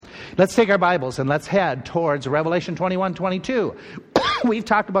Let's take our Bibles and let's head towards Revelation 21:22. We've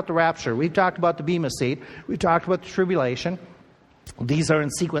talked about the rapture. We've talked about the Bema seat. We've talked about the tribulation. These are in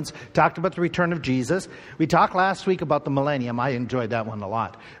sequence. Talked about the return of Jesus. We talked last week about the millennium. I enjoyed that one a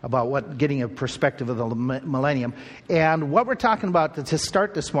lot, about getting a perspective of the millennium. And what we're talking about to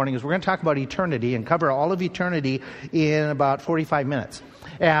start this morning is we're going to talk about eternity and cover all of eternity in about 45 minutes.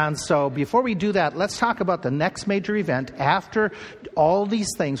 And so before we do that, let's talk about the next major event after all these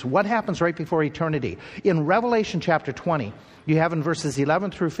things. What happens right before eternity? In Revelation chapter 20, you have in verses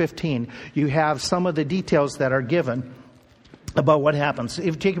 11 through 15, you have some of the details that are given about what happens. If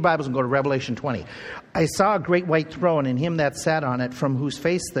you take your Bibles and go to Revelation 20. I saw a great white throne, and him that sat on it, from whose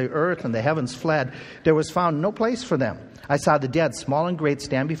face the earth and the heavens fled. There was found no place for them. I saw the dead, small and great,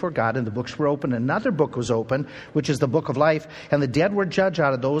 stand before God, and the books were opened. Another book was opened, which is the book of life, and the dead were judged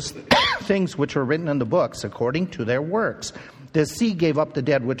out of those things which were written in the books, according to their works. The sea gave up the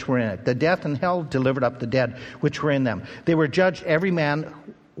dead which were in it. The death and hell delivered up the dead which were in them. They were judged every man.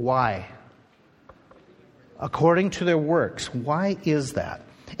 Why? According to their works. Why is that?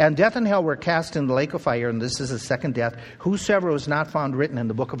 And death and hell were cast in the lake of fire, and this is the second death. Whosoever was not found written in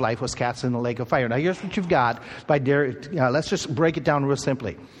the book of life was cast in the lake of fire. Now here's what you've got. Let's just break it down real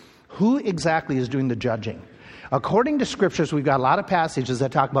simply. Who exactly is doing the judging? According to scriptures, we've got a lot of passages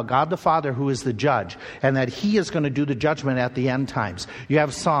that talk about God the Father, who is the judge, and that he is going to do the judgment at the end times. You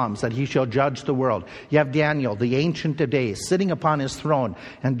have Psalms, that he shall judge the world. You have Daniel, the Ancient of Days, sitting upon his throne,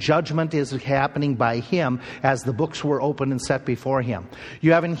 and judgment is happening by him as the books were opened and set before him.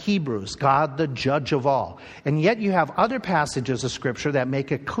 You have in Hebrews, God the judge of all. And yet you have other passages of scripture that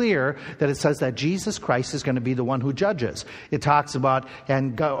make it clear that it says that Jesus Christ is going to be the one who judges. It talks about,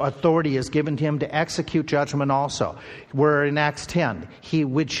 and authority is given to him to execute judgment also. We're in Acts 10, he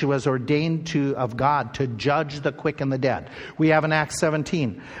which was ordained of God to judge the quick and the dead. We have in Acts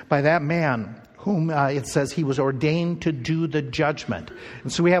 17, by that man whom it says he was ordained to do the judgment.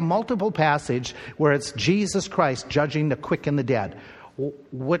 And so we have multiple passages where it's Jesus Christ judging the quick and the dead.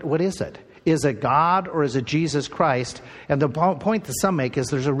 What is it? Is it God or is it Jesus Christ? And the point that some make is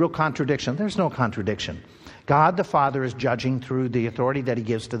there's a real contradiction. There's no contradiction. God the Father is judging through the authority that he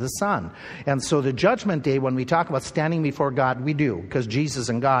gives to the Son. And so the judgment day, when we talk about standing before God, we do, because Jesus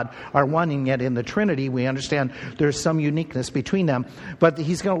and God are one, and yet in the Trinity, we understand there's some uniqueness between them. But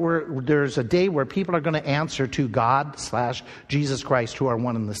there's a day where people are going to answer to God/Jesus Christ, who are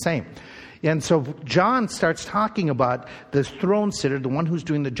one and the same. And so John starts talking about the throne sitter, the one who's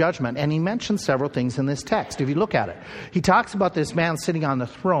doing the judgment, and he mentions several things in this text. If you look at it, he talks about this man sitting on the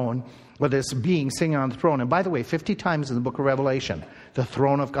throne, or this being sitting on the throne. And by the way, 50 times in the book of Revelation, the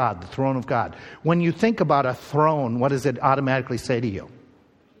throne of God, the throne of God. When you think about a throne, what does it automatically say to you?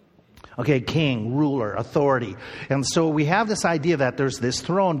 Okay, king, ruler, authority. And so we have this idea that there's this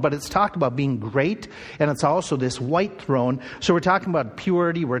throne, but it's talked about being great, and it's also this white throne. So we're talking about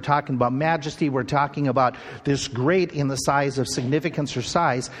purity, we're talking about majesty, we're talking about this great in the size of significance or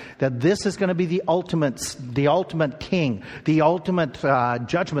size, that this is going to be the ultimate king, the ultimate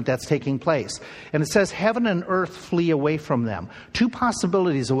judgment that's taking place. And it says, heaven and earth flee away from them. Two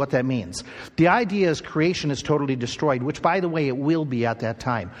possibilities of what that means. The idea is creation is totally destroyed, which, by the way, it will be at that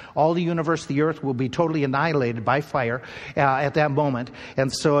time. All the universe, the earth, will be totally annihilated by fire at that moment.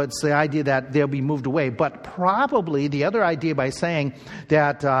 And so it's the idea that they'll be moved away. But probably the other idea, by saying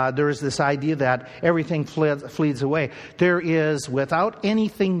that there is this idea that everything flees away. There is, without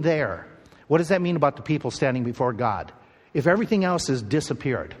anything there, what does that mean about the people standing before God? If everything else has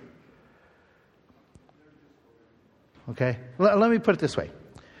disappeared. Okay? Let me put it this way.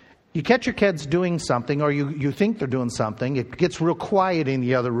 You catch your kids doing something, or you think they're doing something. It gets real quiet in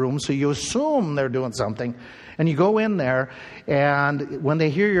the other room, so you assume they're doing something. And you go in there, and when they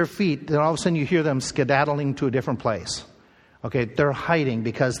hear your feet, then all of a sudden you hear them skedaddling to a different place. Okay, they're hiding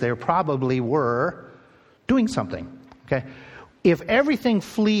because they probably were doing something. Okay, if everything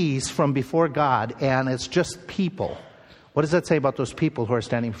flees from before God and it's just people, what does that say about those people who are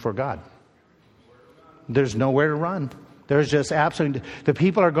standing before God? There's nowhere to run. There's just absolutely, the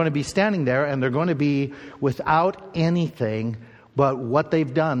people are going to be standing there, and they're going to be without anything but what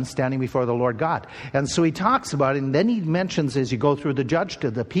they've done standing before the Lord God. And so he talks about it, and then he mentions, as you go through the judge to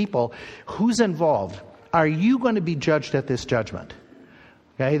the people, who's involved. Are you going to be judged at this judgment?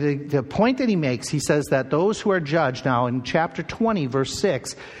 Okay, the point that he makes, he says that those who are judged, now in chapter 20, verse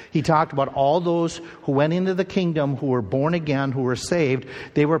 6, he talked about all those who went into the kingdom, who were born again, who were saved.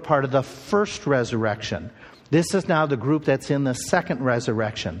 They were part of the first resurrection. This is now the group that's in the second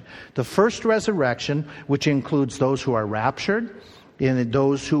resurrection. The first resurrection, which includes those who are raptured, in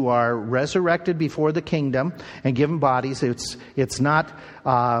those who are resurrected before the kingdom and given bodies. It's not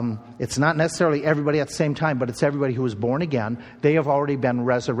necessarily everybody at the same time, but it's everybody who is born again. They have already been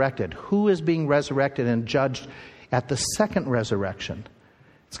resurrected. Who is being resurrected and judged at the second resurrection?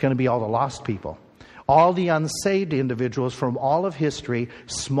 It's going to be all the lost people. All the unsaved individuals from all of history,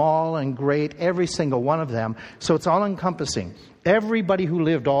 small and great, every single one of them. So it's all encompassing. Everybody who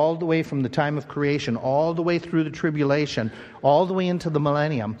lived all the way from the time of creation, all the way through the tribulation, all the way into the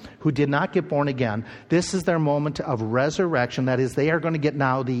millennium, who did not get born again, this is their moment of resurrection. That is, they are going to get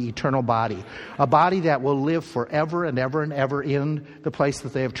now the eternal body. A body that will live forever and ever and ever in the place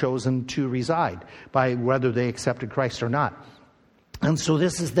that they have chosen to reside, by whether they accepted Christ or not. And so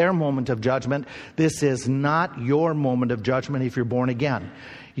this is their moment of judgment. This is not your moment of judgment if you're born again.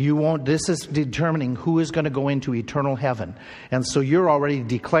 This is determining who is going to go into eternal heaven. And so you're already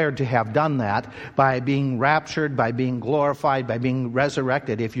declared to have done that by being raptured, by being glorified, by being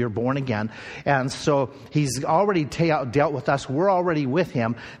resurrected if you're born again. And so he's already dealt with us. We're already with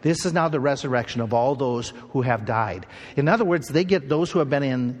him. This is now the resurrection of all those who have died. In other words, those who have been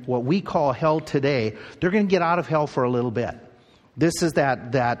in what we call hell today, they're going to get out of hell for a little bit. This is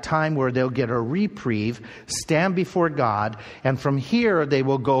that time where they'll get a reprieve, stand before God, and from here they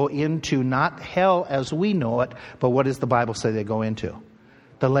will go into not hell as we know it, but what does the Bible say they go into?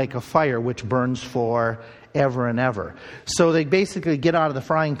 The lake of fire, which burns for ever and ever. So they basically get out of the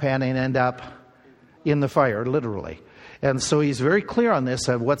frying pan and end up in the fire, literally. And so he's very clear on this,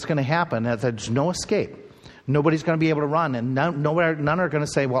 of what's going to happen, that there's no escape. Nobody's going to be able to run, and none are going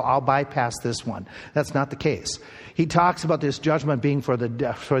to say, well, I'll bypass this one. That's not the case. He talks about this judgment being for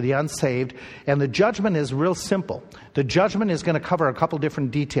the unsaved, and the judgment is real simple. The judgment is going to cover a couple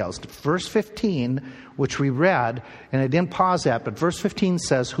different details. Verse 15, which we read, and I didn't pause that, but verse 15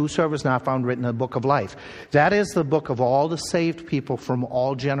 says, whosoever is not found written in the book of life. That is the book of all the saved people from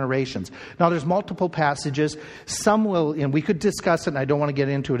all generations. Now, there's multiple passages. Some will, and we could discuss it, and I don't want to get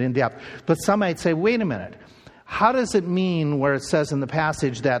into it in depth, but some might say, wait a minute. How does it mean where it says in the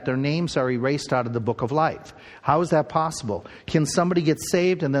passage that their names are erased out of the book of life? How is that possible? Can somebody get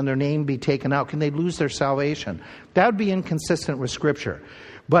saved and then their name be taken out? Can they lose their salvation? That would be inconsistent with Scripture.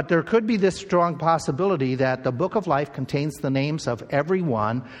 But there could be this strong possibility that the book of life contains the names of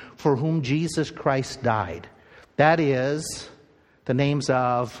everyone for whom Jesus Christ died. That is, the names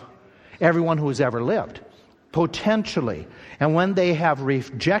of everyone who has ever lived. Potentially. And when they have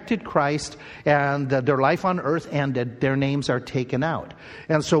rejected Christ and their life on earth ended, their names are taken out.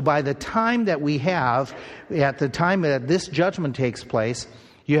 And so by the time that we have, at the time that this judgment takes place,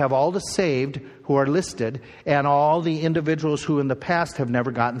 you have all the saved who are listed and all the individuals who in the past have never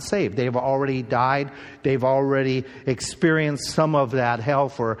gotten saved. They've already died. They've already experienced some of that hell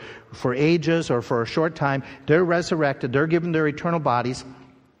for ages or for a short time. They're resurrected. They're given their eternal bodies.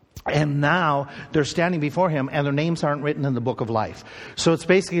 And now they're standing before him and their names aren't written in the book of life. So it's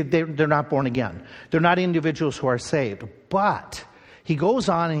basically they're not born again. They're not individuals who are saved. But he goes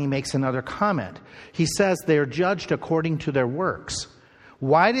on and he makes another comment. He says they're judged according to their works.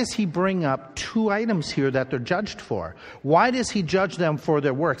 Why does he bring up two items here that they're judged for? Why does he judge them for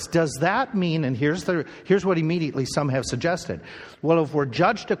their works? Does that mean, and here's what immediately some have suggested, well, if we're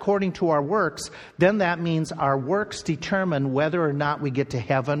judged according to our works, then that means our works determine whether or not we get to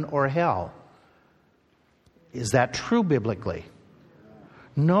heaven or hell. Is that true biblically?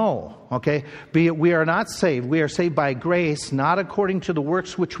 No. Okay? We are not saved. We are saved by grace, not according to the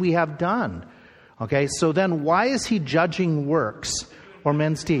works which we have done. Okay? So then why is he judging works or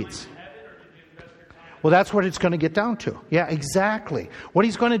men's deeds? Well, that's what it's going to get down to. Yeah, exactly. What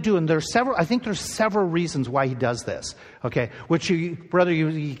he's going to do, and there's several reasons why he does this. Okay, which you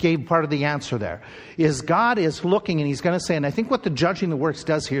gave part of the answer there. Is God is looking and he's going to say, and I think what the judging the works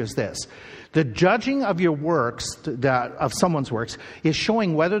does here is this. The judging of your works, of someone's works, is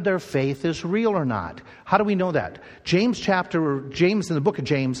showing whether their faith is real or not. How do we know that? James in the book of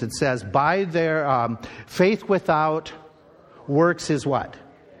James, it says, by their faith without works is what?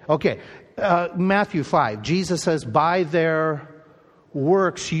 Okay. Matthew 5, Jesus says, by their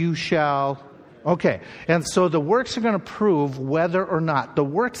works you shall... Okay, and so the works are going to prove whether or not. The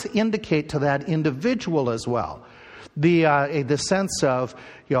works indicate to that individual as well. The sense of,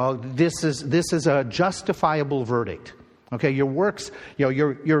 this is a justifiable verdict. Okay, your works,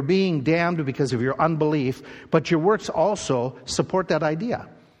 you're being damned because of your unbelief, but your works also support that idea.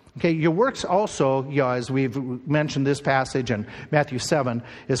 Okay, your works also, as we've mentioned this passage in Matthew 7,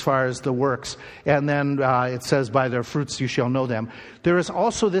 as far as the works, and then it says, by their fruits you shall know them. There is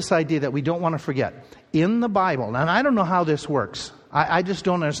also this idea that we don't want to forget. In the Bible, and I don't know how this works. I just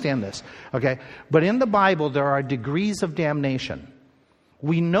don't understand this. Okay, but in the Bible there are degrees of damnation.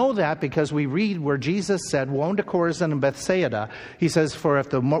 We know that because we read where Jesus said, woe to Chorazin and Bethsaida. He says, for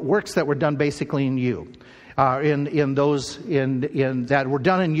if the works that were done basically in you, that were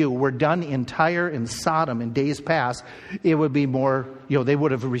done in you, were done in Tyre and Sodom in days past, it would be more, they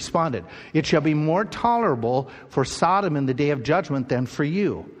would have responded. It shall be more tolerable for Sodom in the day of judgment than for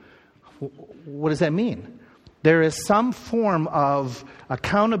you. What does that mean? There is some form of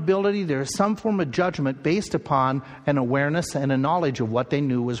accountability, there is some form of judgment based upon an awareness and a knowledge of what they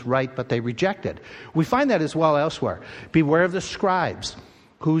knew was right, but they rejected. We find that as well elsewhere. Beware of the scribes,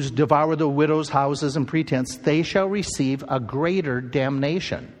 who devour the widows' houses and pretense, they shall receive a greater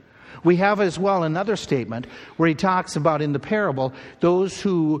damnation. We have as well another statement where he talks about in the parable those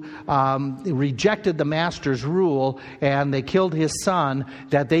who rejected the master's rule and they killed his son,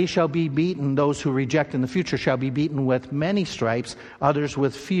 that they shall be beaten. Those who reject in the future shall be beaten with many stripes, others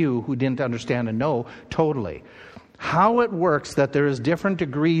with few who didn't understand and know totally. How it works that there is different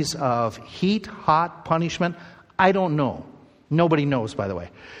degrees of heat, hot punishment, I don't know. Nobody knows, by the way.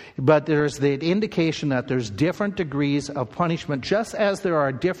 But there's the indication that there's different degrees of punishment, just as there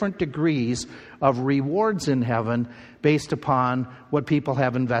are different degrees of rewards in heaven based upon what people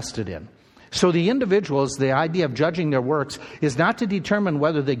have invested in. So the individuals, the idea of judging their works is not to determine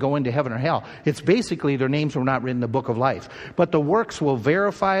whether they go into heaven or hell. It's basically their names were not written in the book of life. But the works will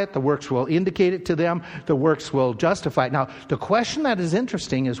verify it. The works will indicate it to them. The works will justify it. Now, the question that is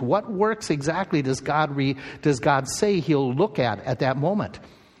interesting is what works exactly does God say he'll look at that moment?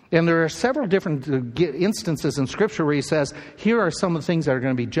 And there are several different instances in Scripture where he says, here are some of the things that are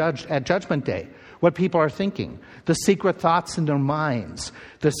going to be judged at Judgment Day. What people are thinking, the secret thoughts in their minds,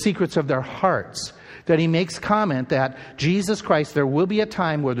 the secrets of their hearts. That he makes comment that Jesus Christ, there will be a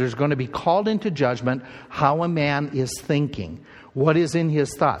time where there's going to be called into judgment how a man is thinking. What is in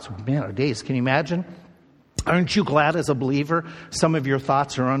his thoughts? Man, days, can you imagine? Aren't you glad as a believer some of your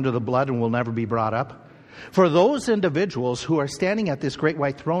thoughts are under the blood and will never be brought up? For those individuals who are standing at this great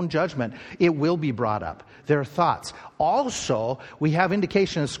white throne judgment, it will be brought up, their thoughts. Also, we have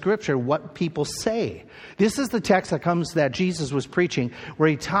indication in Scripture what people say. This is the text that Jesus was preaching, where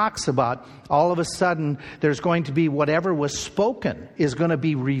he talks about all of a sudden there's going to be whatever was spoken is going to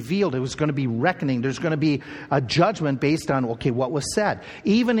be revealed. It was going to be reckoning. There's going to be a judgment based on, what was said.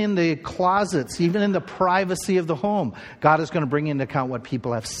 Even in the closets, even in the privacy of the home, God is going to bring into account what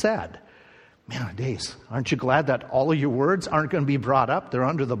people have said. Man, days, aren't you glad that all of your words aren't going to be brought up? They're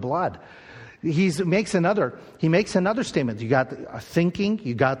under the blood. He makes another statement. You got thinking,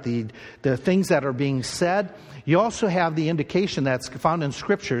 you got the things that are being said. You also have the indication that's found in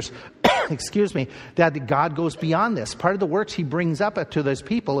Scriptures, that God goes beyond this. Part of the works he brings up to those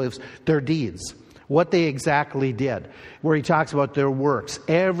people is their deeds, what they exactly did, where he talks about their works.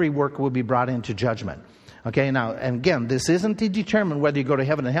 Every work will be brought into judgment. Okay, now, and again, this isn't to determine whether you go to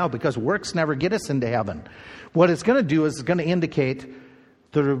heaven or hell, because works never get us into heaven. What it's going to do is it's going to indicate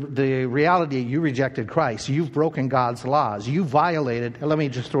the reality you rejected Christ. You've broken God's laws. You violated, let me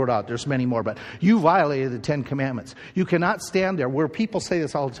just throw it out, there's many more, but you violated the 10 Commandments. You cannot stand there, where people say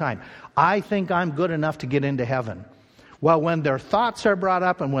this all the time, I think I'm good enough to get into heaven. Well, when their thoughts are brought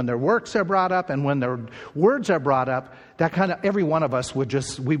up, and when their works are brought up, and when their words are brought up, that kind of, every one of us would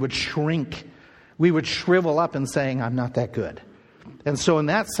shrink. We would shrivel up and saying, I'm not that good. And so in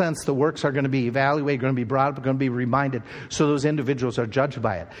that sense, the works are going to be evaluated, going to be brought up, going to be reminded, so those individuals are judged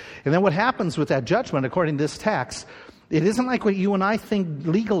by it. And then what happens with that judgment, according to this text, it isn't like what you and I think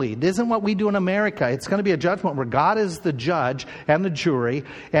legally. It isn't what we do in America. It's going to be a judgment where God is the judge and the jury,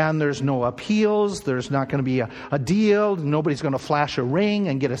 and there's no appeals. There's not going to be a deal. Nobody's going to flash a ring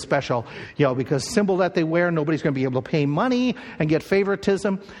and get a special, because symbol that they wear. Nobody's going to be able to pay money and get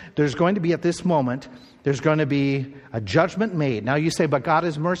favoritism. There's going to be, at this moment, there's going to be a judgment made. Now you say, but God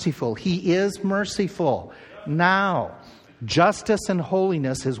is merciful. He is merciful. Now, justice and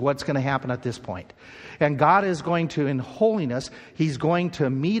holiness is what's going to happen at this point. And God is going to, in holiness, he's going to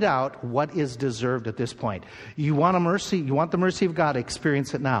mete out what is deserved at this point. You want the mercy of God,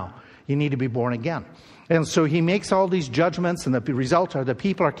 experience it now. You need to be born again. And so he makes all these judgments, and the result are the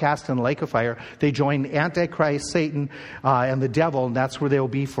people are cast in the lake of fire. They join Antichrist, Satan, and the devil, and that's where they'll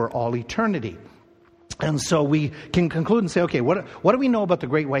be for all eternity. And so we can conclude and say, okay, what do we know about the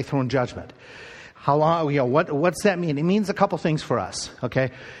great white throne judgment? How long? What's that mean? It means a couple things for us. Okay,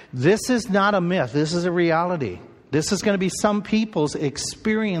 this is not a myth. This is a reality. This is going to be some people's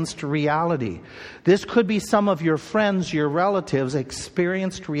experienced reality. This could be some of your friends, your relatives'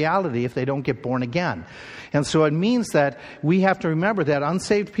 experienced reality if they don't get born again. And so it means that we have to remember that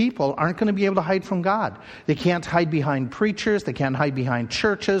unsaved people aren't going to be able to hide from God. They can't hide behind preachers. They can't hide behind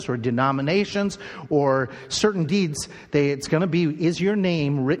churches or denominations or certain deeds. It's going to be, is your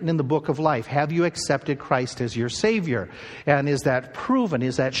name written in the book of life? Have you accepted Christ as your Savior? And is that proven?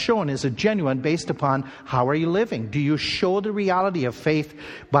 Is that shown? Is it genuine based upon how are you living? Do you show the reality of faith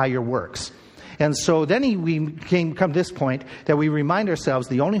by your works? And so then we come to this point that we remind ourselves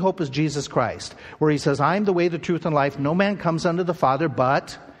the only hope is Jesus Christ, where he says, I am the way, the truth, and life. No man comes unto the Father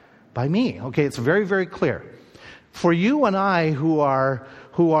but by me. Okay, it's very, very clear. For you and I who are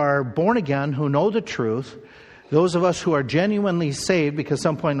born again, who know the truth, those of us who are genuinely saved because at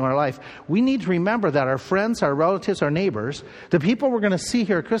some point in our life, we need to remember that our friends, our relatives, our neighbors, the people we're going to see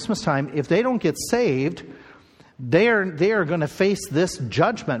here at Christmas time, if they don't get saved, they are going to face this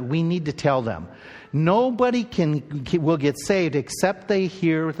judgment. We need to tell them. Nobody will get saved except they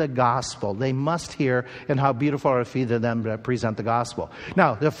hear the gospel. They must hear, and how beautiful are feet of them that present the gospel.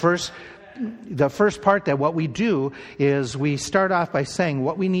 Now, the first part that what we do is we start off by saying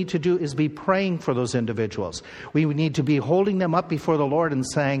what we need to do is be praying for those individuals. We need to be holding them up before the Lord and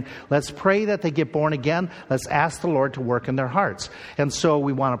saying, let's pray that they get born again. Let's ask the Lord to work in their hearts. And so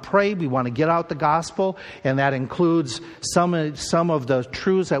we want to pray. We want to get out the gospel, and that includes some of the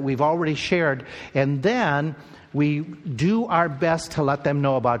truths that we've already shared. And then we do our best to let them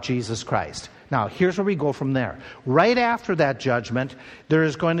know about Jesus Christ. Now, here's where we go from there. Right after that judgment, there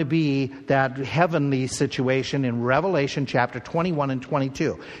is going to be that heavenly situation in Revelation chapter 21 and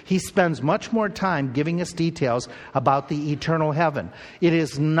 22. He spends much more time giving us details about the eternal heaven. It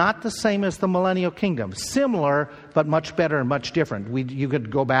is not the same as the millennial kingdom. Similar, but much better and much different. You could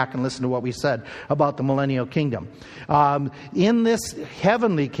go back and listen to what we said about the millennial kingdom. In this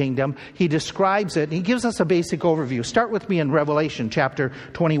heavenly kingdom, he describes it. He gives us a basic overview. Start with me in Revelation chapter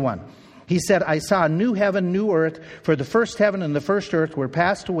 21. He said, I saw a new heaven, new earth, for the first heaven and the first earth were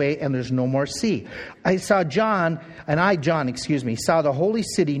passed away, and there's no more sea. John, saw the holy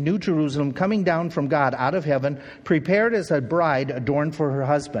city, New Jerusalem, coming down from God out of heaven, prepared as a bride adorned for her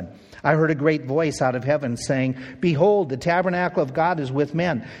husband. I heard a great voice out of heaven saying, Behold, the tabernacle of God is with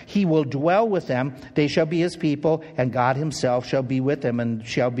men. He will dwell with them. They shall be his people, and God himself shall be with them and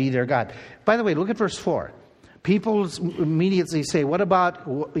shall be their God. By the way, look at verse 4. People immediately say, what about,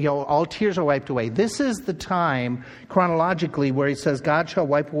 all tears are wiped away? This is the time, chronologically, where he says, God shall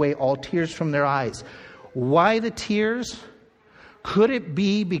wipe away all tears from their eyes. Why the tears? Could it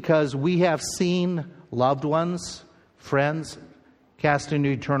be because we have seen loved ones, friends, cast into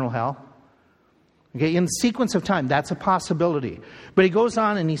eternal hell? Okay, in sequence of time, that's a possibility. But he goes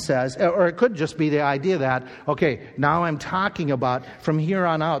on and he says, or it could just be the idea that, okay, now I'm talking about from here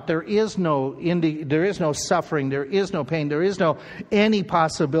on out, there is no suffering, there is no pain, there is no any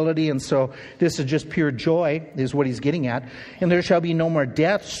possibility. And so this is just pure joy, is what he's getting at. And there shall be no more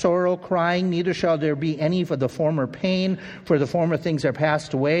death, sorrow, crying, neither shall there be any for the former pain, for the former things are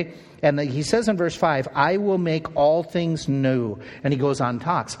passed away. And he says in verse 5, I will make all things new. And he goes on and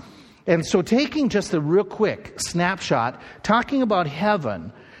talks. And so taking just a real quick snapshot, talking about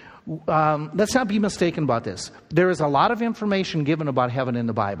heaven, let's not be mistaken about this. There is a lot of information given about heaven in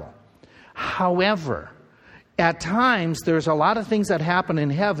the Bible. However, at times there's a lot of things that happen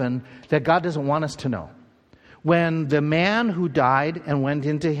in heaven that God doesn't want us to know. When the man who died and went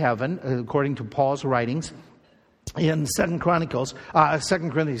into heaven, according to Paul's writings, in 2 Corinthians,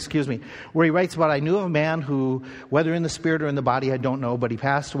 where he writes about, I knew of a man who, whether in the spirit or in the body, I don't know, but he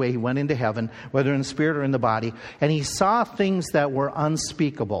passed away, he went into heaven, whether in the spirit or in the body, and he saw things that were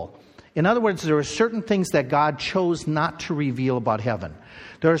unspeakable. In other words, there are certain things that God chose not to reveal about heaven.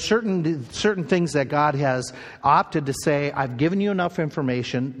 There are certain things that God has opted to say, I've given you enough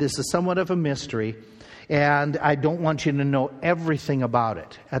information, this is somewhat of a mystery, and I don't want you to know everything about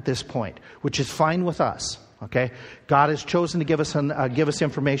it at this point, which is fine with us. Okay, God has chosen to give us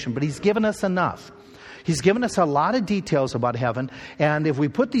information, but he's given us enough. He's given us a lot of details about heaven, and if we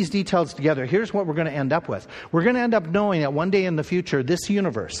put these details together, here's what we're going to end up with. We're going to end up knowing that one day in the future, this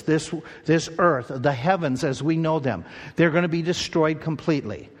universe, this earth, the heavens as we know them, they're going to be destroyed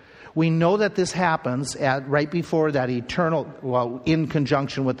completely. We know that this happens right before that eternal, in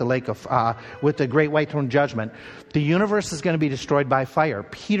conjunction with with the great white throne judgment. The universe is going to be destroyed by fire.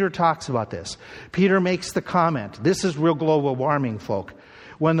 Peter talks about this. Peter makes the comment, this is real global warming, folk,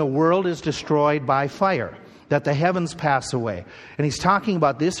 when the world is destroyed by fire, that the heavens pass away. And he's talking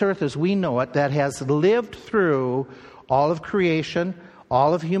about this earth as we know it, that has lived through all of creation,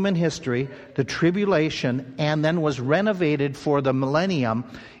 all of human history, the tribulation, and then was renovated for the millennium.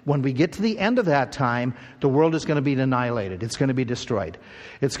 When we get to the end of that time, the world is going to be annihilated. It's going to be destroyed.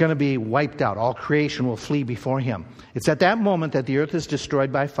 It's going to be wiped out. All creation will flee before him. It's at that moment that the earth is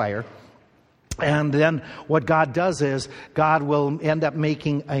destroyed by fire. And then what God does is God will end up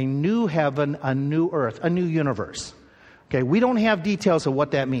making a new heaven, a new earth, a new universe. Okay, we don't have details of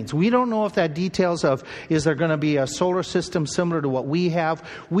what that means. We don't know if that details of, is there going to be a solar system similar to what we have?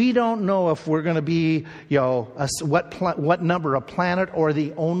 We don't know if we're going to be, what number of planet or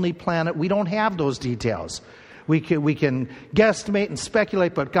the only planet. We don't have those details. We can guesstimate and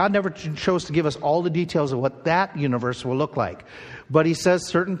speculate, but God never chose to give us all the details of what that universe will look like. But he says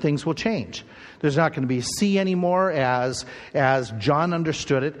certain things will change. There's not going to be sea anymore as John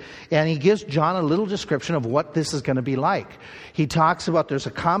understood it. And he gives John a little description of what this is going to be like. He talks about there's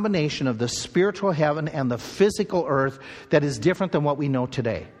a combination of the spiritual heaven and the physical earth that is different than what we know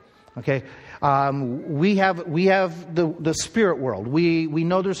today. Okay, we have the spirit world. We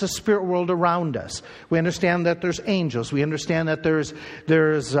know there's a spirit world around us. We understand that there's angels. We understand that there's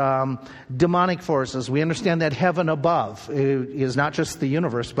demonic forces. We understand that heaven above is not just the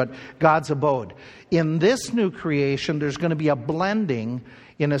universe, but God's abode. In this new creation, there's going to be a blending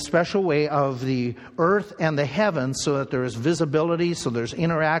in a special way of the earth and the heavens, so that there is visibility, so there's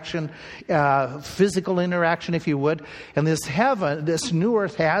interaction, physical interaction, if you would. And this heaven, this new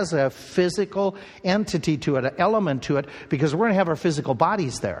earth, has a physical entity to it, an element to it, because we're going to have our physical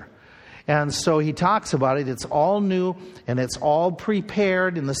bodies there. And so he talks about it. It's all new and it's all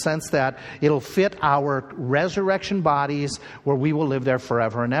prepared in the sense that it'll fit our resurrection bodies where we will live there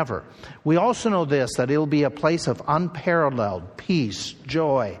forever and ever. We also know this, that it'll be a place of unparalleled peace,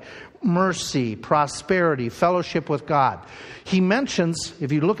 joy, mercy, prosperity, fellowship with God. He mentions,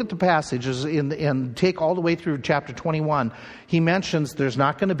 if you look at the passages and take all the way through chapter 21, he mentions there's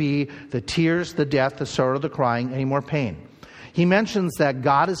not going to be the tears, the death, the sorrow, the crying, any more pain. He mentions that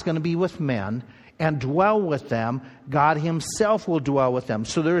God is going to be with men and dwell with them. God himself will dwell with them.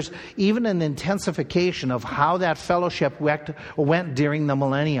 So there's even an intensification of how that fellowship went during the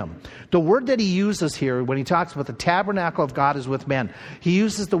millennium. The word that he uses here when he talks about the tabernacle of God is with men, he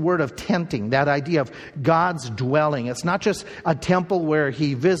uses the word of tenting, that idea of God's dwelling. It's not just a temple where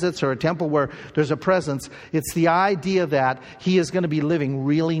he visits or a temple where there's a presence. It's the idea that he is going to be living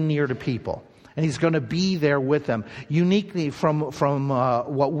really near to people. And he's going to be there with them, uniquely from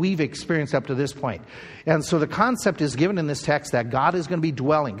what we've experienced up to this point. And so the concept is given in this text that God is going to be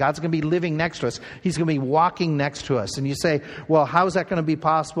dwelling. God's going to be living next to us. He's going to be walking next to us. And you say, well, how is that going to be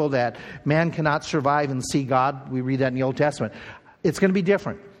possible that man cannot survive and see God? We read that in the Old Testament. It's going to be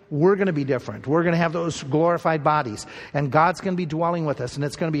different. We're going to be different. We're going to have those glorified bodies. And God's going to be dwelling with us. And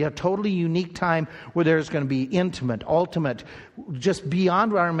it's going to be a totally unique time where there's going to be intimate, ultimate, just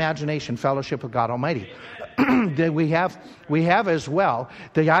beyond our imagination fellowship with God Almighty. we have as well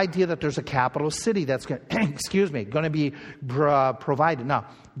the idea that there's a capital city that's going to be provided. Now,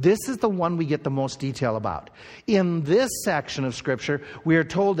 this is the one we get the most detail about. In this section of Scripture, we are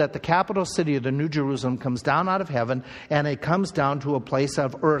told that the capital city of the New Jerusalem comes down out of heaven, and it comes down to a place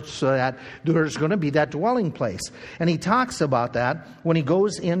of earth so that there's going to be that dwelling place. And he talks about that when he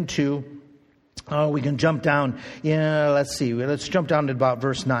goes into... we can jump down. Let's jump down to about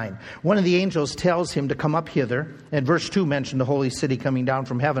verse 9. One of the angels tells him to come up hither. And verse 2 mentioned the holy city coming down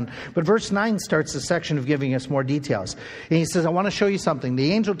from heaven. But verse 9 starts the section of giving us more details. And he says, I want to show you something.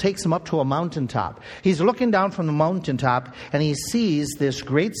 The angel takes him up to a mountaintop. He's looking down from the mountaintop, and he sees this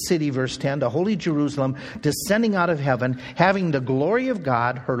great city, verse 10, the holy Jerusalem, descending out of heaven, having the glory of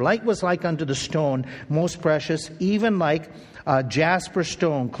God. Her light was like unto the stone, most precious, even like jasper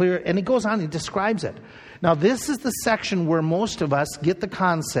stone, clear. And he goes on, he describes it. Now, this is the section where most of us get the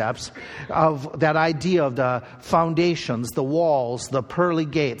concepts of that idea of the foundations, the walls, the pearly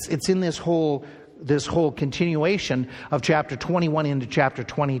gates. It's in this whole continuation of chapter 21 into chapter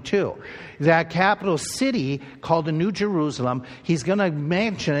 22. That capital city called the New Jerusalem, he's going to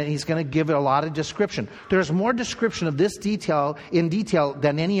mention it, he's going to give it a lot of description. There's more description of this detail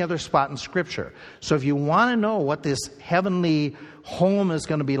than any other spot in Scripture. So if you want to know what this heavenly home is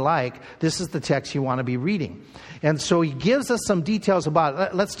going to be like, this is the text you want to be reading. And so he gives us some details about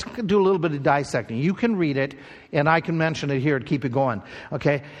it. Let's do a little bit of dissecting. You can read it, and I can mention it here to keep it going.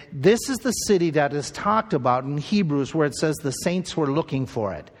 Okay? This is the city that is talked about in Hebrews, where it says the saints were looking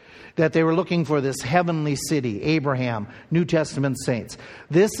for it. That they were looking for this heavenly city, Abraham, New Testament saints.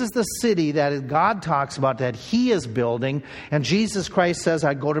 This is the city that God talks about that he is building, and Jesus Christ says,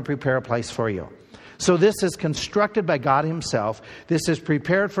 I go to prepare a place for you. So this is constructed by God himself. This is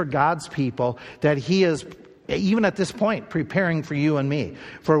prepared for God's people, that he is even at this point, preparing for you and me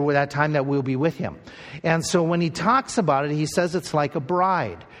for that time that we'll be with him. And so when he talks about it, he says it's like a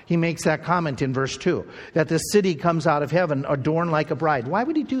bride. He makes that comment in verse 2, that the city comes out of heaven adorned like a bride. Why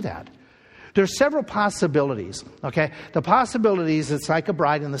would he do that? There's several possibilities, okay? The possibilities, it's like a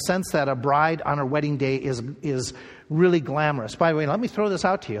bride in the sense that a bride on her wedding day is really glamorous. By the way, let me throw this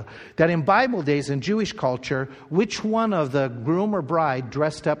out to you, that in Bible days, in Jewish culture, which one of the groom or bride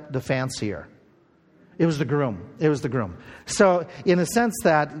dressed up the fancier? It was the groom. It was the groom. So in a sense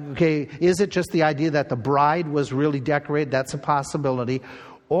that, okay, is it just the idea that the bride was really decorated? That's a possibility.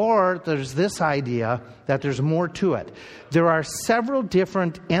 Or there's this idea that there's more to it. There are several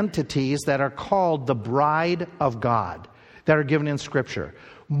different entities that are called the bride of God that are given in Scripture.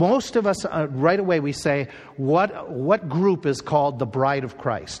 Most of us, right away, we say, what group is called the bride of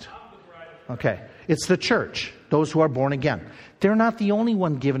Christ? Okay, it's the church, those who are born again. They're not the only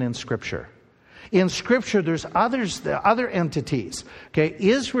one given in Scripture. In Scripture, there's other entities. Okay,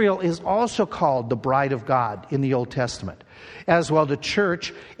 Israel is also called the bride of God in the Old Testament. As well, the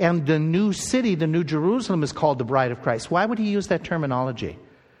church and the new city, the New Jerusalem, is called the bride of Christ. Why would he use that terminology?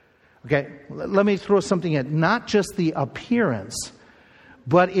 Okay, let me throw something in. Not just the appearance,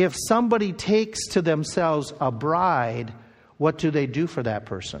 but if somebody takes to themselves a bride, what do they do for that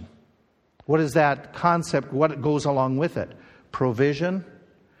person? What is that concept? What goes along with it? Provision,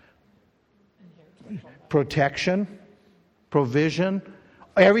 protection, provision,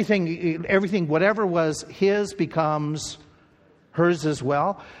 everything, whatever was his becomes hers as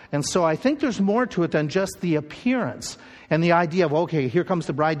well. And so I think there's more to it than just the appearance and the idea of, okay, here comes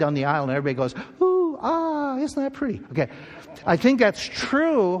the bride down the aisle and everybody goes, ooh, isn't that pretty? Okay, I think that's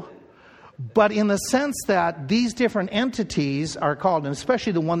true, but in the sense that these different entities are called, and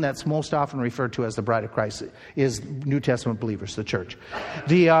especially the one that's most often referred to as the bride of Christ is New Testament believers, the church.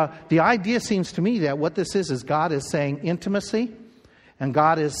 The idea seems to me that what this is God is saying intimacy, and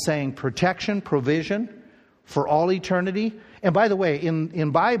God is saying protection, provision for all eternity. And by the way,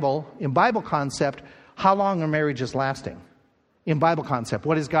 in Bible concept, how long are marriages lasting? In Bible concept,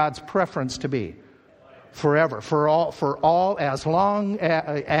 what is God's preference to be? Forever, for all, as long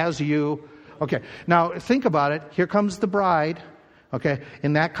as you. Okay, now think about it. Here comes the bride. Okay,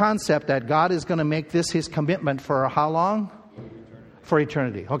 in that concept that God is going to make this his commitment for how long? For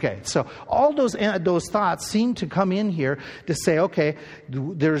eternity. Okay, so all those thoughts seem to come in here to say, okay,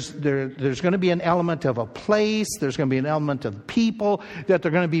 there's going to be an element of a place, there's going to be an element of people, that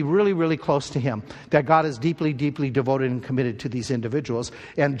they're going to be really, really close to him, that God is deeply, deeply devoted and committed to these individuals.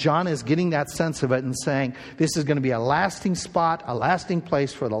 And John is getting that sense of it and saying, this is going to be a lasting spot, a lasting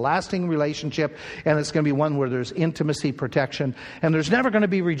place for the lasting relationship, and it's going to be one where there's intimacy, protection, and there's never going to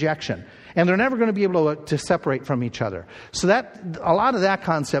be rejection. And they're never going to be able to separate from each other. So that a lot of that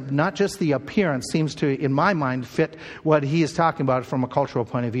concept, not just the appearance, seems to, in my mind, fit what he is talking about from a cultural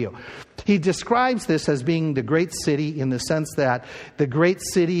point of view. He describes this as being the great city in the sense that the great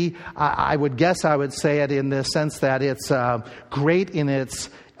city, I would say it in the sense that it's great in its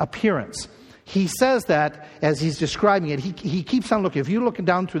appearance. He says that as he's describing it, he keeps on looking. If you're looking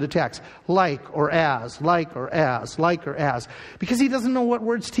down through the text, like or as, because he doesn't know what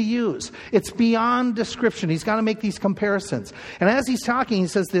words to use. It's beyond description. He's got to make these comparisons. And as he's talking, he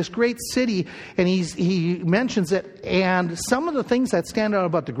says this great city, and he mentions it. And some of the things that stand out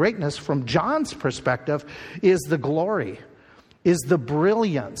about the greatness from John's perspective is the glory, is the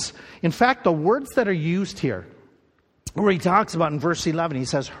brilliance. In fact, the words that are used here, where he talks about in verse 11, he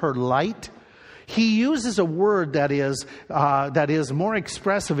says, her light. He uses a word that is more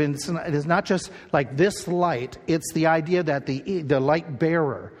expressive. And it is not just like this light. It's the idea that the light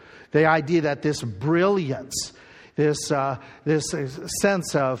bearer, the idea that this brilliance, this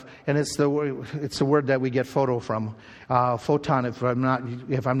sense of, and it's the word that we get photo from. Photon, if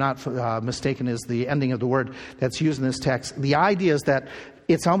I'm not mistaken, is the ending of the word that's used in this text. The idea is that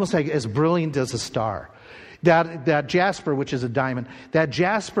it's almost like as brilliant as a star. That jasper, which is a diamond, that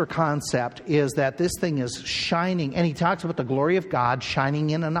jasper concept is that this thing is shining, and he talks about the glory of God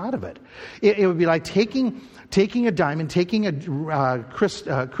shining in and out of it. It would be like taking a diamond, taking a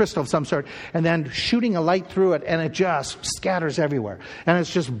crystal of some sort, and then shooting a light through it, and it just scatters everywhere. And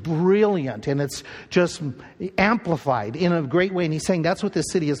it's just brilliant, and it's just amplified in a great way. And he's saying that's what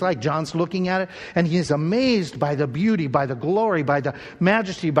this city is like. John's looking at it, and he's amazed by the beauty, by the glory, by the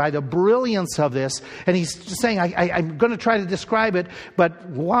majesty, by the brilliance of this. And he's saying, I'm going to try to describe it, but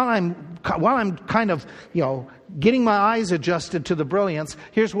while I'm kind of, getting my eyes adjusted to the brilliance,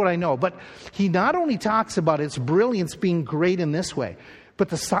 here's what I know. But he not only talks about its brilliance being great in this way, but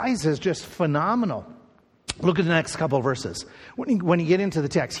the size is just phenomenal. Look at the next couple of verses. When you get into the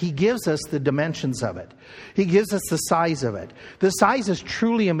text, he gives us the dimensions of it. He gives us the size of it. The size is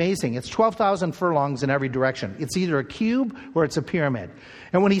truly amazing. It's 12,000 furlongs in every direction. It's either a cube or it's a pyramid.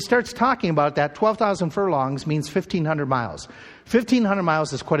 And when he starts talking about that, 12,000 furlongs means 1,500 miles. 1,500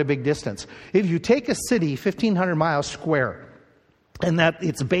 miles is quite a big distance. If you take a city 1,500 miles square, and that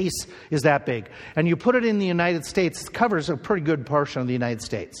its base is that big, and you put it in the United States, it covers a pretty good portion of the United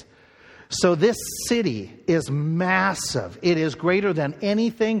States. So this city is massive. It is greater than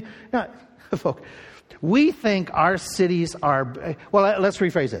anything. Now, folks, we think our cities are... Well, let's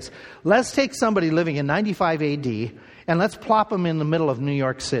rephrase this. Let's take somebody living in 95 AD and let's plop them in the middle of New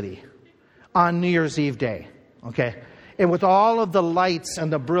York City on New Year's Eve day, okay? And with all of the lights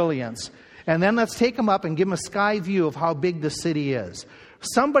and the brilliance. And then let's take them up and give them a sky view of how big the city is.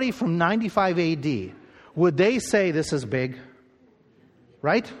 Somebody from 95 AD, would they say this is big?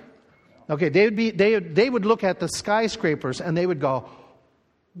 Right? Okay, they would look at the skyscrapers and they would go,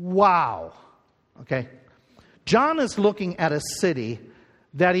 wow. Okay? John is looking at a city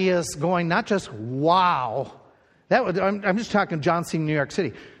that he is going not just wow. I'm just talking John seeing New York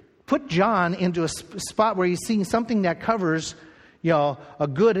City. Put John into a spot where he's seeing something that covers, a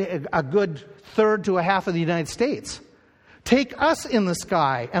good third to a half of the United States. Take us in the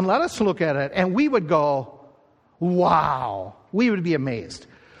sky and let us look at it, and we would go, wow. We would be amazed.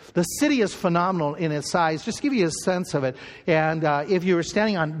 The city is phenomenal in its size. Just to give you a sense of it. And if you were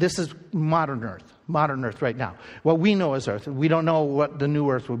standing on, this is modern Earth right now. What we know is Earth. We don't know what the new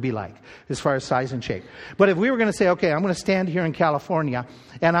Earth would be like as far as size and shape. But if we were going to say, okay, I'm going to stand here in California,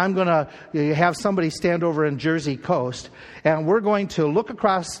 and I'm going to have somebody stand over in Jersey coast, and we're going to look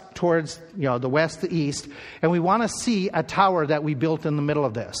across towards the west, the east, and we want to see a tower that we built in the middle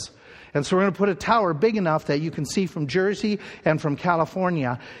of this. And so we're going to put a tower big enough that you can see from Jersey and from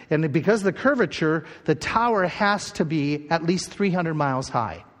California. And because of the curvature, the tower has to be at least 300 miles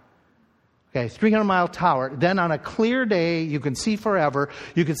high. Okay, 300-mile tower. Then on a clear day, you can see forever.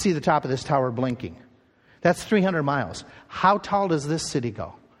 You can see the top of this tower blinking. That's 300 miles. How tall does this city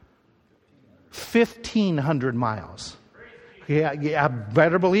go? 1,500 miles. Yeah,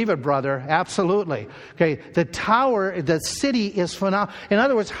 better believe it, brother. Absolutely. Okay, the tower, the city is phenomenal. In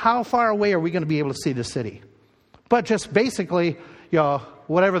other words, how far away are we going to be able to see the city? But just basically,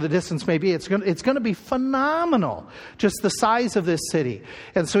 whatever the distance may be, it's going to be phenomenal. Just the size of this city.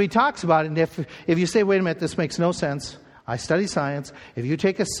 And so he talks about it. And if you say, wait a minute, this makes no sense. I study science. If you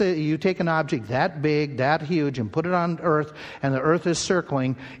take an object that big, that huge, and put it on Earth, and the Earth is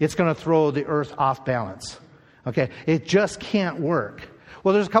circling, it's going to throw the Earth off balance. Okay, it just can't work.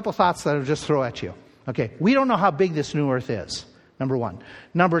 Well, there's a couple thoughts that I'll just throw at you. Okay, we don't know how big this new Earth is, number one.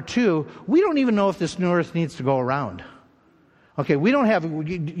 Number two, we don't even know if this new Earth needs to go around. Okay, we don't have,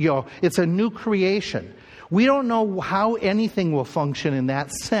 it's a new creation. We don't know how anything will function in that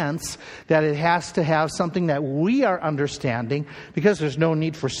sense, that it has to have something that we are understanding, because there's no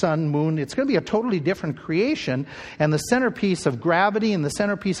need for sun, moon. It's going to be a totally different creation, and the centerpiece of gravity and the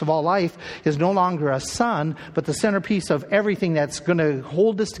centerpiece of all life is no longer a sun, but the centerpiece of everything that's going to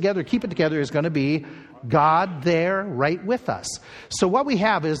hold this together, keep it together, is going to be God there right with us. So what we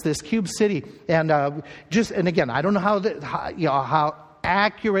have is this cube city, and again, I don't know how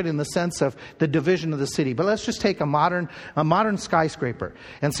accurate in the sense of the division of the city, but let's just take a modern skyscraper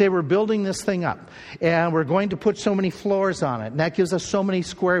and say we're building this thing up, and we're going to put so many floors on it, and that gives us so many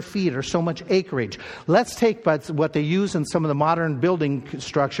square feet or so much acreage. Let's take what they use in some of the modern building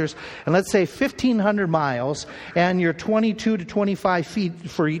structures, and let's say 1,500 miles, and you're 22 to 25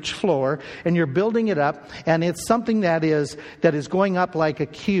 feet for each floor, and you're building it up, and it's something that is going up like a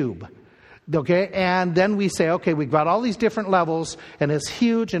cube. Okay, and then we say, okay, we've got all these different levels, and it's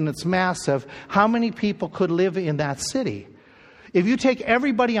huge and it's massive. How many people could live in that city? If you take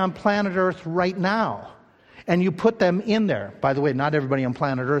everybody on planet Earth right now, and you put them in there, by the way, not everybody on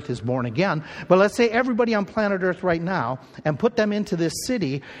planet Earth is born again, but let's say everybody on planet Earth right now, and put them into this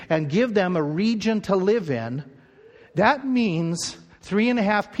city, and give them a region to live in, that means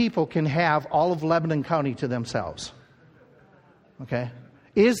 3.5 people can have all of Lebanon County to themselves. Okay?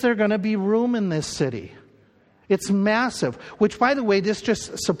 Is there going to be room in this city? It's massive. Which, by the way, this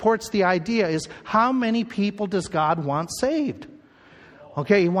just supports the idea is, how many people does God want saved?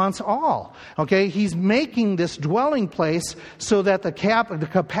 Okay, He wants all. Okay, He's making this dwelling place so that the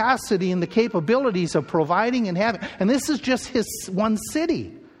capacity and the capabilities of providing and having, and this is just His one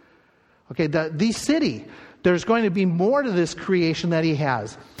city. Okay, the city. There's going to be more to this creation that He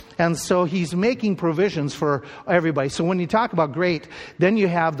has. And so he's making provisions for everybody. So when you talk about great, then you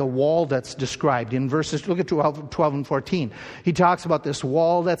have the wall that's described in verses, look at 12 and 14. He talks about this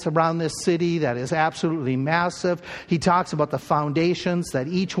wall that's around this city that is absolutely massive. He talks about the foundations, that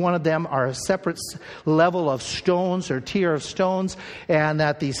each one of them are a separate level of stones or tier of stones, and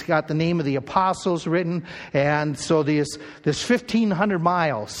that these got the name of the apostles written. And so this 1,500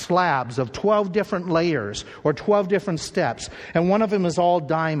 mile slabs of 12 different layers or 12 different steps. And one of them is all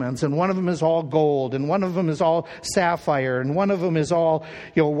diamonds, and one of them is all gold, and one of them is all sapphire, and one of them is all,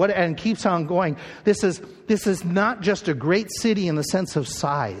 and keeps on going. This is not just a great city in the sense of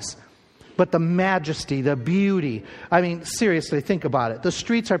size, but the majesty, the beauty. I mean, seriously, think about it. The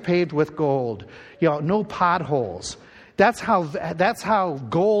streets are paved with gold. No potholes. That's how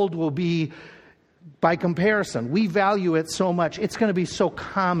gold will be by comparison. We value it so much. It's going to be so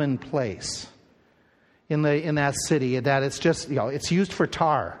commonplace in that city that it's just, it's used for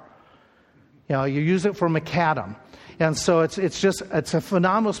tar. You use it for macadam. And so it's a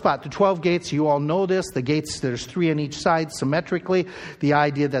phenomenal spot. The 12 gates, you all know this. The gates, there's 3 on each side symmetrically. The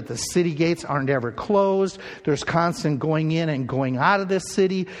idea that the city gates aren't ever closed. There's constant going in and going out of this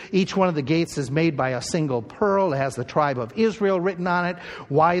city. Each one of the gates is made by a single pearl. It has the tribe of Israel written on it.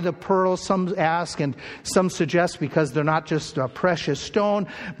 Why the pearl, some ask, and some suggest because they're not just a precious stone,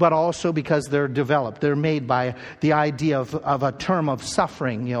 but also because they're developed. They're made by the idea of a term of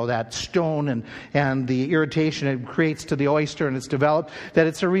suffering, that stone and the irritation it creates to the oyster, and it's developed, that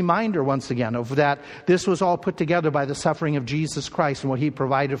it's a reminder once again of that this was all put together by the suffering of Jesus Christ and what he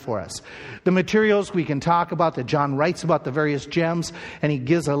provided for us. The materials we can talk about, that John writes about the various gems, and he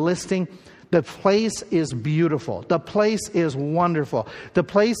gives a listing. The place is beautiful. The place is wonderful. The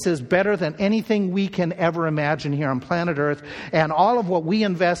place is better than anything we can ever imagine here on planet Earth. And all of what we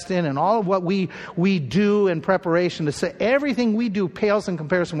invest in and all of what we do in preparation to say, everything we do pales in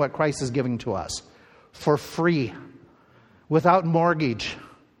comparison to what Christ is giving to us for free, without mortgage,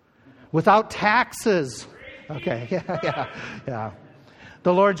 without taxes. Okay, yeah.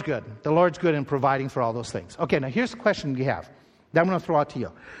 The Lord's good. The Lord's good in providing for all those things. Okay, now here's the question you have that I'm going to throw out to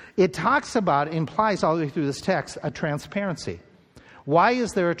you. It implies all the way through this text, a transparency. Why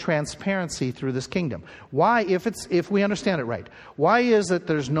is there a transparency through this kingdom? Why, if we understand it right, why is it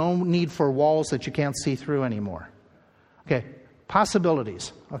there's no need for walls that you can't see through anymore? Okay,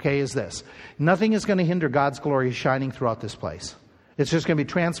 possibilities, is this. Nothing is going to hinder God's glory shining throughout this place. It's just going to be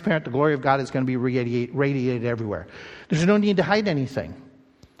transparent. The glory of God is going to be radiated everywhere. There's no need to hide anything.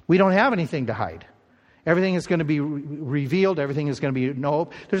 We don't have anything to hide. Everything is going to be revealed. Everything is going to be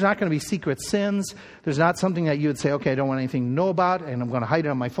there's not going to be secret sins. There's not something that you would say, okay, I don't want anything to know about, and I'm going to hide it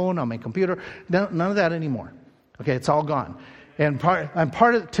on my phone, on my computer. None of that anymore. Okay, it's all gone. And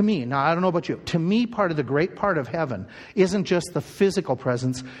to me, now I don't know about you, to me part of the great part of heaven isn't just the physical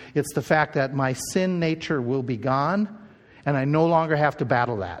presence, it's the fact that my sin nature will be gone, and I no longer have to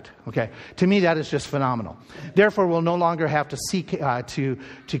battle that. Okay, to me that is just phenomenal. Therefore, we'll no longer have to seek to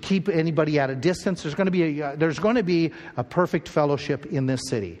keep anybody at a distance. There's going to be a perfect fellowship in this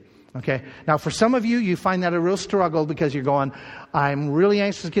city. Okay, now for some of you, you find that a real struggle because you're going, I'm really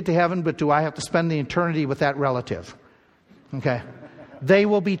anxious to get to heaven, but do I have to spend the eternity with that relative? Okay, they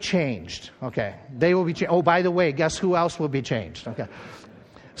will be changed. Okay, they will be changed. Oh, by the way, guess who else will be changed? Okay,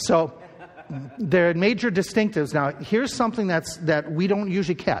 so there are major distinctives. Now, here's something that we don't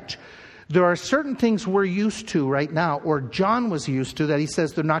usually catch. There are certain things we're used to right now, or John was used to, that he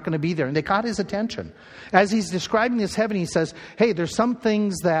says they're not going to be there, and they caught his attention. As he's describing this heaven, he says, hey, there's some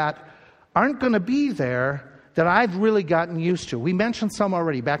things that aren't going to be there that I've really gotten used to. We mentioned some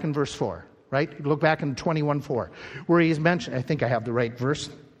already back in verse 4. Right? Look back in 21:4, where he's mentioned, I think I have the right verse,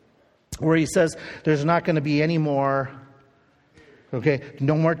 where he says there's not going to be any more,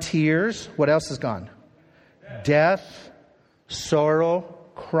 no more tears. What else is gone? Death, sorrow,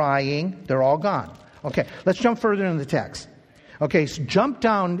 crying, they're all gone. Okay, let's jump further into the text. Okay, so jump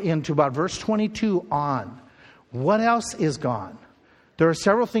down into about verse 22 on. What else is gone? There are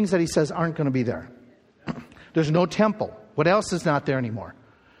several things that he says aren't going to be there. There's no temple. What else is not there anymore?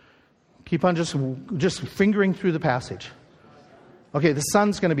 Keep on just fingering through the passage. Okay, the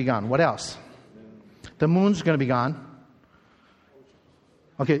sun's going to be gone. What else? The moon's going to be gone.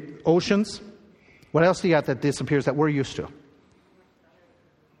 Okay, oceans. What else do you got that disappears that we're used to?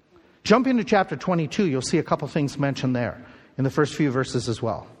 Jump into chapter 22. You'll see a couple things mentioned there in the first few verses as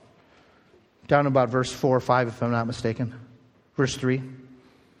well. Down about verse 4 or 5, if I'm not mistaken. Verse 3.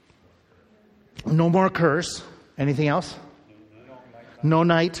 No more curse. Anything else? No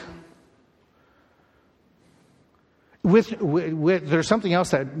night. There's something else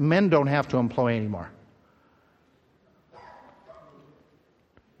that men don't have to employ anymore.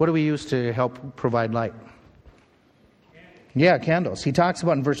 What do we use to help provide light? Yeah, candles. He talks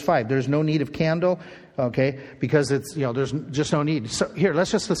about in verse 5, there's no need of candle, okay, because it's, there's just no need. So here, let's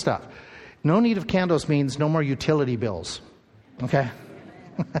just stop. No need of candles means no more utility bills, okay?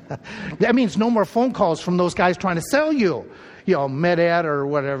 That means no more phone calls from those guys trying to sell you, MedEd or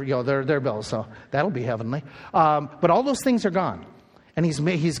whatever, their bills. So that'll be heavenly. But all those things are gone. And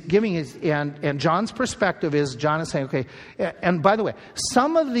he's giving his, and John's perspective is, John is saying, okay, and by the way,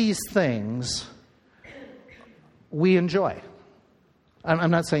 some of these things we enjoy.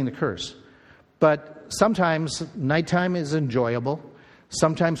 I'm not saying the curse, but sometimes nighttime is enjoyable.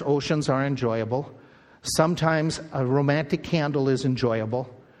 Sometimes oceans are enjoyable. Sometimes a romantic candle is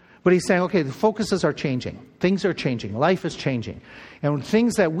enjoyable. But he's saying, okay, the focuses are changing. Things are changing. Life is changing. And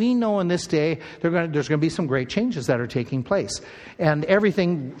things that we know in this day, there's going to be some great changes that are taking place. And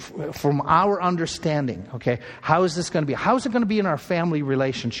everything from our understanding, okay, how is this going to be? How is it going to be in our family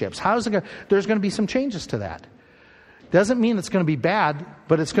relationships? There's going to be some changes to that. Doesn't mean it's going to be bad,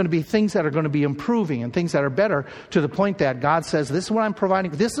 but it's going to be things that are going to be improving and things that are better, to the point that God says, this is what I'm providing.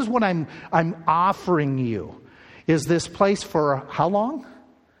 This is what I'm offering you. Is this place for how long?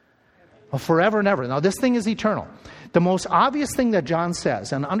 Well, forever and ever. Now, this thing is eternal. The most obvious thing that John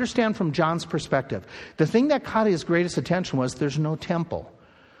says, and understand from John's perspective, the thing that caught his greatest attention was there's no temple.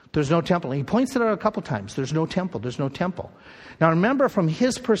 There's no temple. And he points it out a couple times. There's no temple. There's no temple. Now, remember from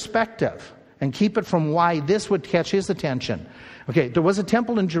his perspective, and keep it from why this would catch his attention. Okay, there was a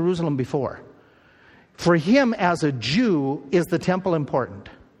temple in Jerusalem before. For him as a Jew, is the temple important?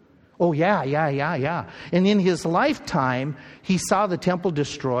 Oh, yeah. And in his lifetime, he saw the temple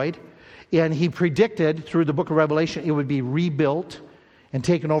destroyed. And he predicted through the book of Revelation it would be rebuilt and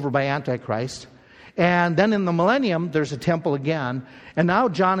taken over by Antichrist. And then in the millennium, there's a temple again. And now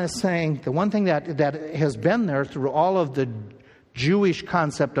John is saying the one thing that has been there through all of the Jewish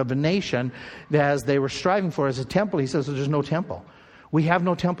concept of a nation, as they were striving for, as a temple, he says there's no temple. We have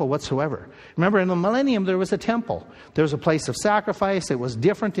no temple whatsoever. Remember, in the millennium, there was a temple. There was a place of sacrifice. It was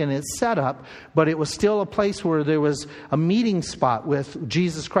different in its setup, but it was still a place where there was a meeting spot with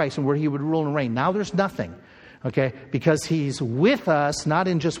Jesus Christ and where he would rule and reign. Now there's nothing, okay? Because he's with us, not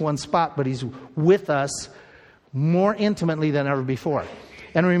in just one spot, but he's with us more intimately than ever before.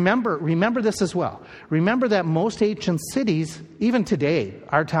 And remember this as well. Remember that most ancient cities, even today,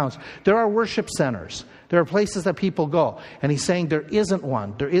 our towns, there are worship centers. There are places that people go. And he's saying there isn't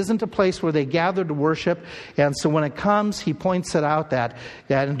one. There isn't a place where they gather to worship. And so when it comes, he points it out that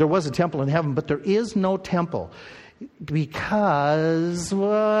and there was a temple in heaven, but there is no temple. Because,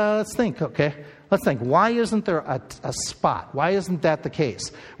 well, let's think, okay? Let's think. Why isn't there a spot? Why isn't that the case?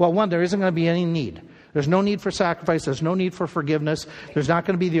 Well, one, there isn't going to be any need. There's no need for sacrifice. There's no need for forgiveness. There's not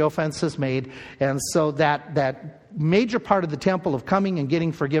going to be the offenses made. And so that major part of the temple of coming and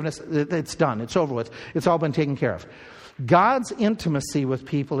getting forgiveness, it's done. It's over with. It's all been taken care of. God's intimacy with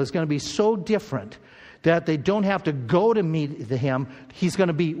people is going to be so different that they don't have to go to meet him. He's going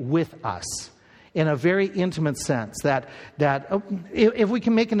to be with us in a very intimate sense. That if we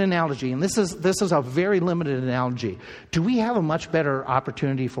can make an analogy, and this is a very limited analogy, do we have a much better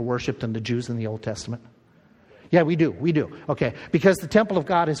opportunity for worship than the Jews in the Old Testament? Yeah, we do. Okay, because the temple of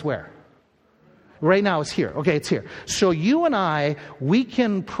God is where? Right now it's here. Okay, it's here. So you and I, we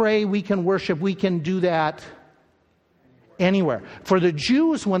can pray, we can worship, we can do that anywhere. For the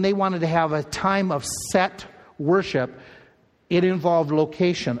Jews, when they wanted to have a time of set worship, it involved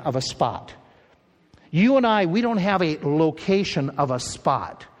location of a spot. You and I, we don't have a location of a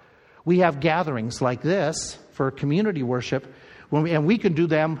spot. We have gatherings like this for community worship, and we can do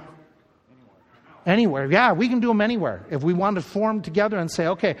them anywhere. Yeah, we can do them anywhere. If we want to form together and say,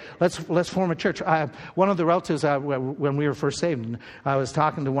 okay, let's form a church. One of the relatives, when we were first saved, I was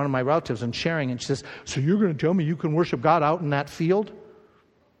talking to one of my relatives and sharing, and she says, so you're going to tell me you can worship God out in that field?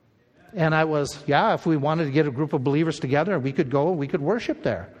 And I was, yeah, if we wanted to get a group of believers together, we could go, we could worship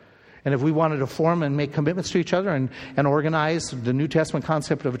there. And if we wanted to form and make commitments to each other and organize the New Testament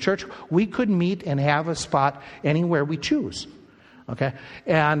concept of a church, we could meet and have a spot anywhere we choose. Okay?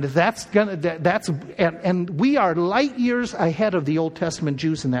 And and we are light years ahead of the Old Testament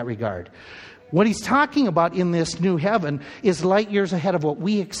Jews in that regard. What he's talking about in this new heaven is light years ahead of what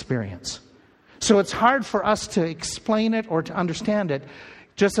we experience. So it's hard for us to explain it or to understand it,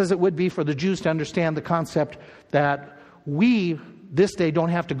 just as it would be for the Jews to understand the concept that we this day don't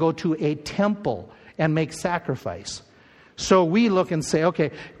have to go to a temple and make sacrifice. So we look and say,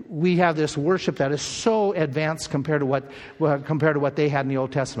 okay, we have this worship that is so advanced compared to what they had in the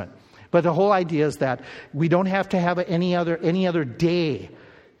Old Testament. But the whole idea is that we don't have to have any other day.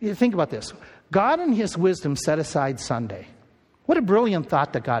 Think about this. God in his wisdom set aside Sunday. What a brilliant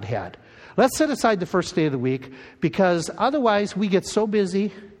thought that God had. Let's set aside the first day of the week, because otherwise we get so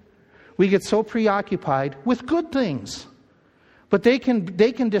busy, we get so preoccupied with good things. But they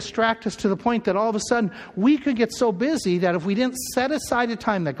can distract us to the point that all of a sudden we could get so busy that if we didn't set aside a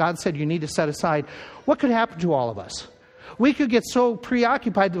time that God said you need to set aside, what could happen to all of us? We could get so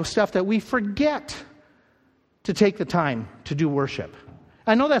preoccupied with stuff that we forget to take the time to do worship.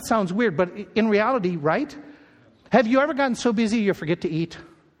 I know that sounds weird, but in reality, right? Have you ever gotten so busy you forget to eat?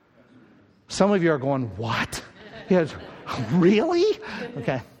 Some of you are going, what? Yes, really?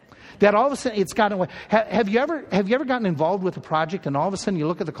 Okay. That all of a sudden it's gotten away. Have you ever gotten involved with a project and all of a sudden you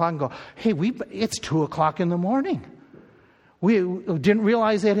look at the clock and go, hey, it's 2:00 in the morning. We didn't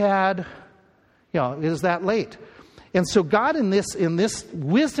realize it is that late. And so God in this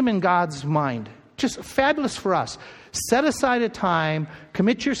wisdom in God's mind, just fabulous for us. Set aside a time,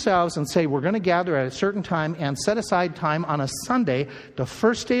 commit yourselves and say, we're going to gather at a certain time, and set aside time on a Sunday, the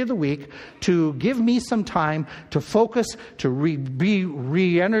first day of the week, to give me some time to focus, to be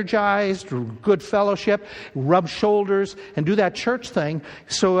re-energized, good fellowship, rub shoulders, and do that church thing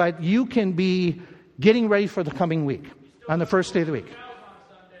so that you can be getting ready for the coming week on the first day of the week.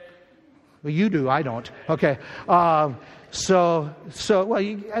 Well, you do, I don't. Okay.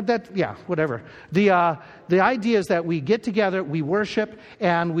 Whatever. The idea is that we get together, we worship,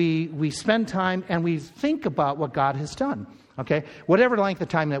 and we spend time, and we think about what God has done. Okay? Whatever length of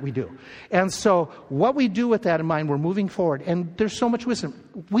time that we do. And so what we do with that in mind, we're moving forward. And there's so much wisdom.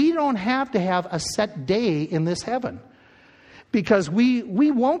 We don't have to have a set day in this heaven, because we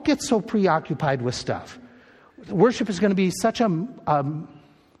won't get so preoccupied with stuff. Worship is going to be such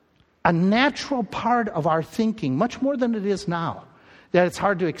a natural part of our thinking, much more than it is now, that it's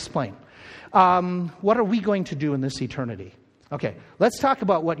hard to explain. What are we going to do in this eternity? Okay, let's talk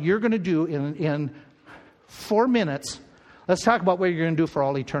about what you're going to do in 4 minutes. Let's talk about what you're going to do for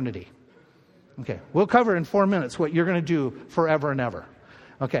all eternity. Okay, we'll cover in 4 minutes what you're going to do forever and ever.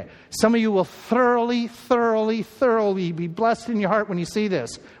 Okay, some of you will thoroughly be blessed in your heart when you see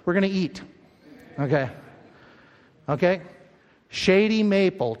this. We're going to eat. Okay? Shady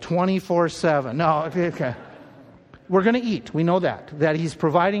Maple, 24/7. No, okay. We're going to eat. We know that He's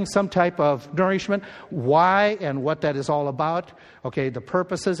providing some type of nourishment. Why and what that is all about. Okay, the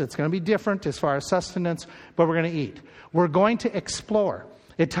purposes, it's going to be different as far as sustenance, but we're going to eat. We're going to explore.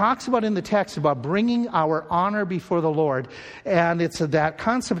 It talks about in the text about bringing our honor before the Lord. And it's that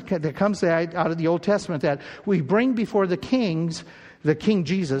concept that comes out of the Old Testament, that we bring before the King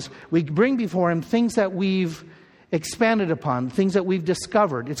Jesus, we bring before Him things that we've expanded upon, things that we've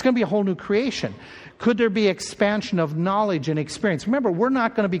discovered. It's going to be a whole new creation. Could there be expansion of knowledge and experience? Remember, we're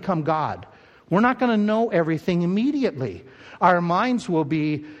not going to become God. We're not going to know everything immediately. Our minds will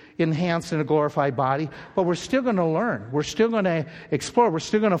be enhanced in a glorified body, but we're still going to learn. We're still going to explore. We're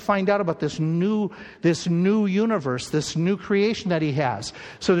still going to find out about this new universe, this new creation that He has.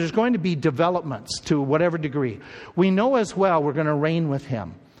 So there's going to be developments to whatever degree. We know as well we're going to reign with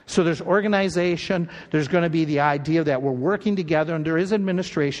Him. So there's organization, there's going to be the idea that we're working together, and there is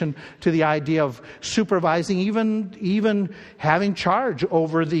administration to the idea of supervising, even having charge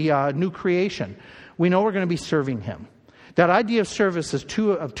over the new creation. We know we're going to be serving Him. That idea of service is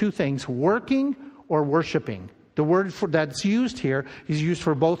two things, working or worshiping. The word that's used here is used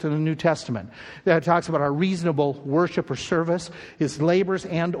for both in the New Testament. That talks about our reasonable worship or service, His labors,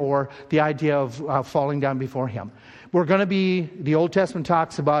 and or the idea of falling down before Him. We're going to be, the Old Testament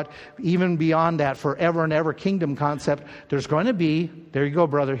talks about even beyond that forever and ever kingdom concept. There's going to be, there you go,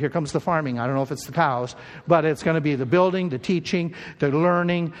 brother, here comes the farming. I don't know if it's the cows, but it's going to be the building, the teaching, the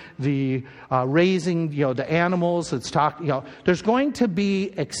learning, the raising, the animals. There's going to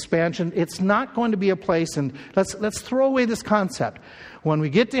be expansion. It's not going to be a place, and let's throw away this concept. When we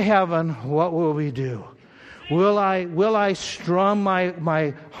get to heaven, what will we do? Will I strum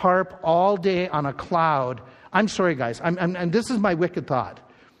my harp all day on a cloud? I'm sorry, guys. And this is my wicked thought.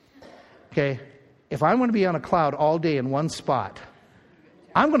 Okay, if I'm going to be on a cloud all day in one spot,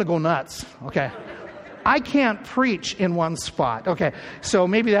 I'm going to go nuts. Okay, I can't preach in one spot. Okay, so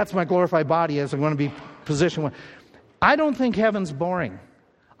maybe that's my glorified body as I'm going to be positioned. I don't think heaven's boring.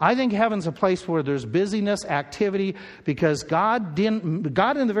 I think heaven's a place where there's busyness, activity, because God in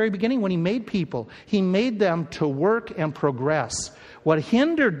the very beginning, when He made people, He made them to work and progress. What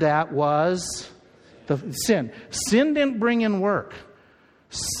hindered that was the sin. Sin didn't bring in work.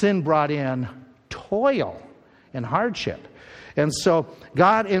 Sin brought in toil and hardship. And so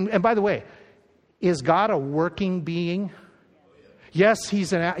God, and by the way, is God a working being? Yes,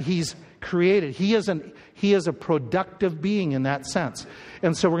 He's created. He is a productive being in that sense.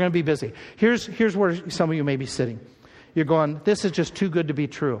 And so we're going to be busy. Here's where some of you may be sitting. You're going, this is just too good to be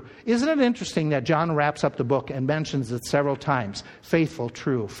true. Isn't it interesting that John wraps up the book and mentions it several times? Faithful,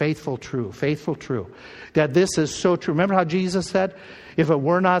 true, faithful, true, faithful, true. That this is so true. Remember how Jesus said, if it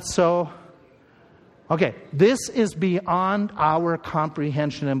were not so? Okay, this is beyond our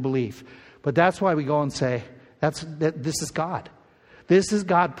comprehension and belief. But that's why we go and say, this is God. This is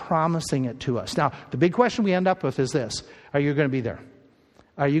God promising it to us. Now, the big question we end up with is this. Are you going to be there?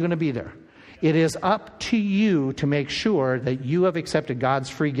 Are you going to be there? It is up to you to make sure that you have accepted God's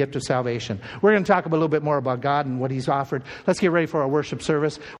free gift of salvation. We're going to talk a little bit more about God and what He's offered. Let's get ready for our worship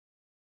service.